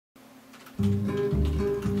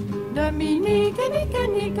Dominique et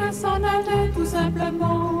Nique s'en allaient tout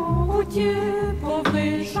simplement, routier, pauvre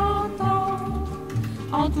et chantant.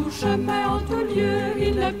 En tout chemin, en tout lieu,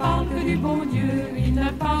 il ne parle que du bon Dieu, il ne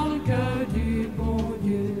parle que du bon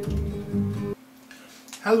Dieu.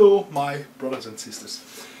 Hello, my brothers and sisters.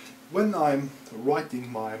 When I'm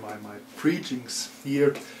writing my preachings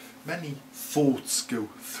here, many thoughts go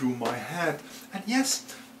through my head. And yes,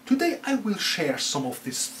 today I will share some of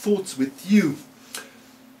these thoughts with you.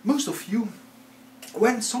 Most of you,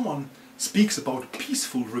 when someone speaks about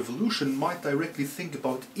peaceful revolution, might directly think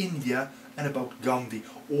about India and about Gandhi,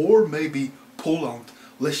 or maybe Poland,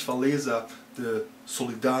 Lech Walesa, the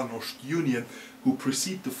Solidarność Union, who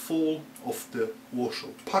precede the fall of the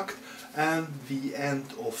Warsaw Pact and the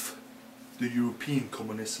end of the European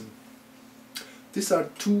communism. These are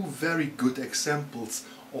two very good examples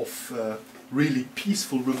of really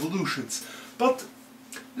peaceful revolutions. But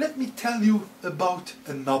let me tell you about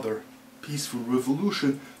another peaceful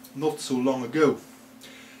revolution not so long ago.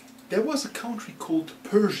 There was a country called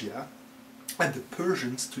Persia, and the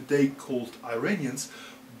Persians, today called Iranians,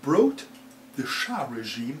 brought the Shah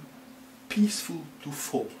regime peaceful to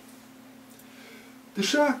fall. The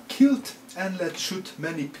Shah killed and let shoot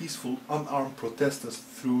many peaceful unarmed protesters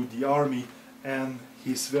through the army and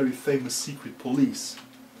his very famous secret police.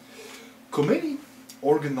 Khomeini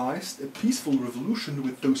organized a peaceful revolution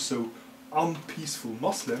with those so unpeaceful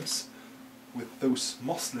Muslims, with those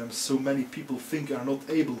Muslims so many people think are not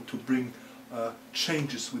able to bring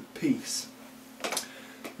changes with peace.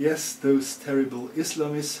 Yes, those terrible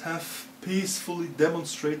Islamists have peacefully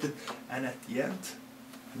demonstrated, and at the end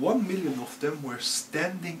 1 million of them were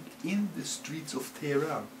standing in the streets of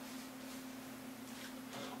Tehran.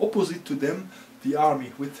 Opposite to them, the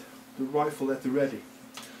army with the rifle at the ready.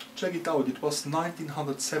 Check it out, it was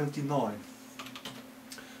 1979.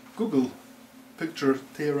 Google picture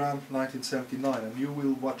Tehran 1979 and you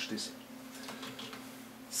will watch this.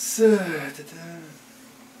 So,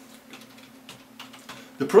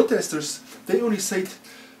 the protesters, they only said,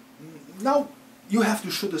 now you have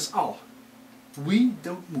to shoot us all. We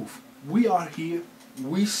don't move. We are here.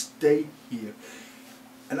 We stay here.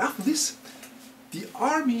 And after this, the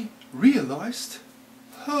army realized,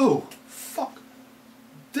 oh, fuck,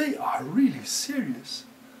 they are really serious.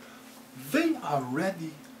 They are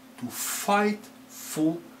ready to fight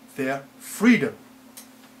for their freedom.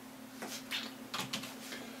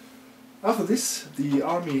 After this, the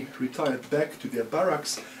army retired back to their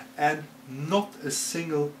barracks and not a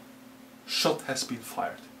single shot has been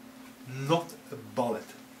fired. Not a bullet.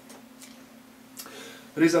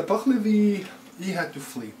 Reza Pahlavi, he had to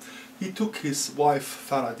flee. He took his wife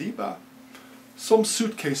Faradiba, some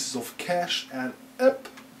suitcases of cash and up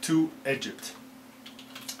to Egypt.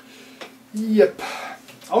 Yep,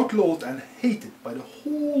 outlawed and hated by the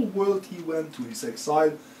whole world, he went to his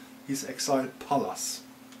exile palace.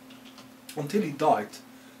 Until he died.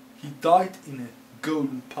 He died in a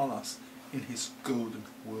golden palace, in his golden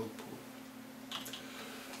whirlpool.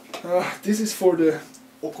 This is for the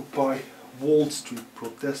Occupy Wall Street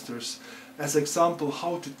protesters as example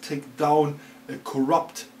how to take down a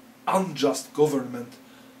corrupt, unjust government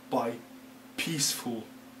by peaceful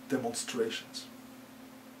demonstrations.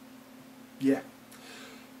 Yeah,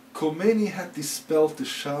 Khomeini had dispelled the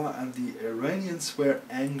Shah and the Iranians were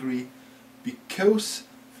angry because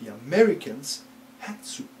the Americans had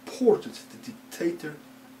supported the dictator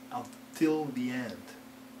until the end.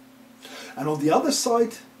 And on the other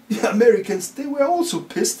side, the Americans, they were also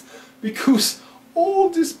pissed because all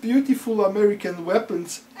these beautiful American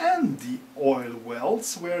weapons and the oil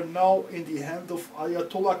wells were now in the hand of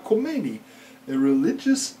Ayatollah Khomeini, a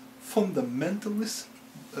religious fundamentalist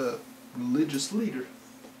religious leader.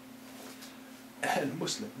 And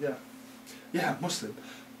Muslim, yeah. Yeah, Muslim.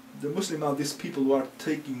 The Muslim are these people who are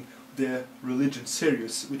taking their religion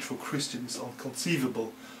serious, which for Christians is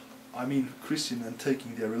inconceivable. I mean, Christian and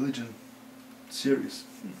taking their religion serious.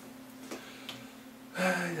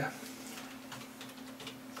 Yeah.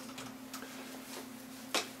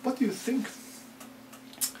 What do you think?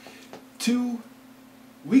 2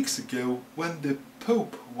 weeks ago, when the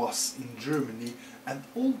Pope was in Germany, and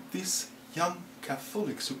all these young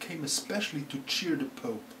Catholics who came especially to cheer the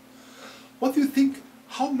Pope, what do you think?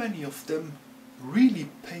 How many of them really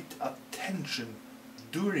paid attention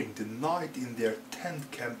during the night in their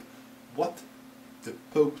tent camp what the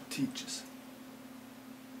Pope teaches?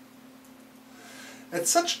 At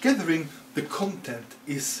such gathering, the content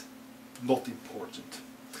is not important.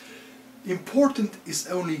 Important is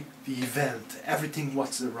only the event, everything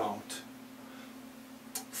what's around.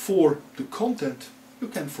 For the content, you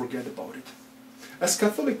can forget about it. As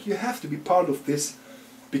Catholic, you have to be part of this,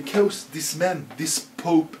 because this man, this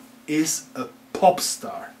Pope, is a pop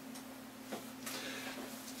star.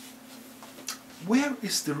 Where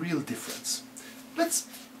is the real difference? Let's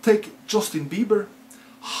take Justin Bieber,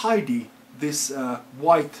 Heidi, this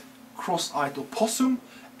white cross-eyed opossum,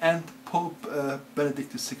 and Pope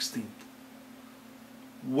Benedict XVI.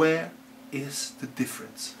 Where is the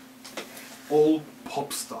difference? All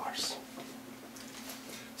pop stars.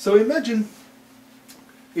 So imagine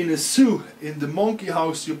in a zoo, in the monkey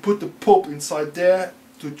house, you put the Pope inside there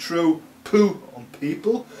to throw poo on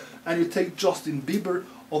people, and you take Justin Bieber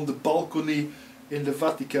on the balcony in the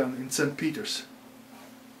Vatican in St. Peter's.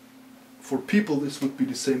 For people this would be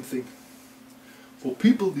the same thing. For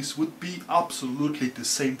people this would be absolutely the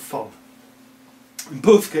same fun. In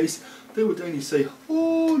both cases they would only say,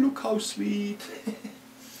 "Oh, look how sweet."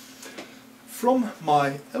 From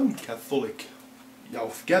my own Catholic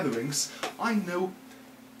youth gatherings, I know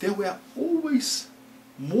there were always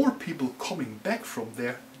more people coming back from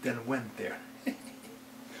there than went there.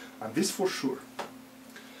 And this for sure.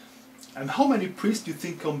 And how many priests do you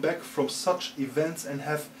think come back from such events and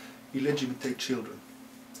have illegitimate children?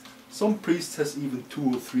 Some priests has even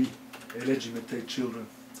 2 or 3 illegitimate children.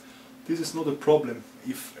 This is not a problem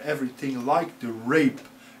if everything like the rape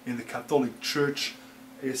in the Catholic Church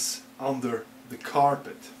is under the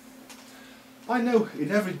carpet. I know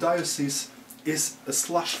in every diocese is a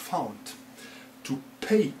slush fund to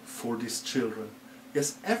pay for these children.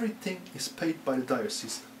 Yes, everything is paid by the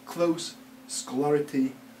diocese. Clothes,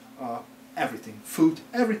 scholarity, everything, food,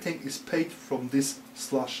 everything is paid from this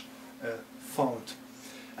slush fund.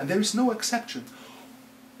 And there is no exception.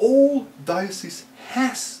 All dioceses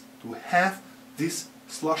has to have this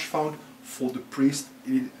slush fund for the priest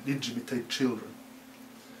illegitimate children.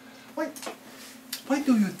 Why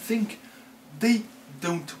do you think they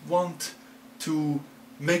don't want to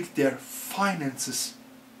make their finances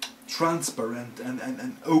transparent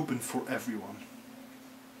and open for everyone?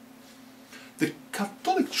 The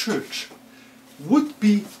Catholic Church would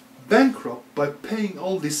be bankrupt by paying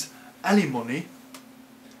all this alimony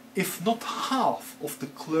if not half of the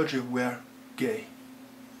clergy were gay.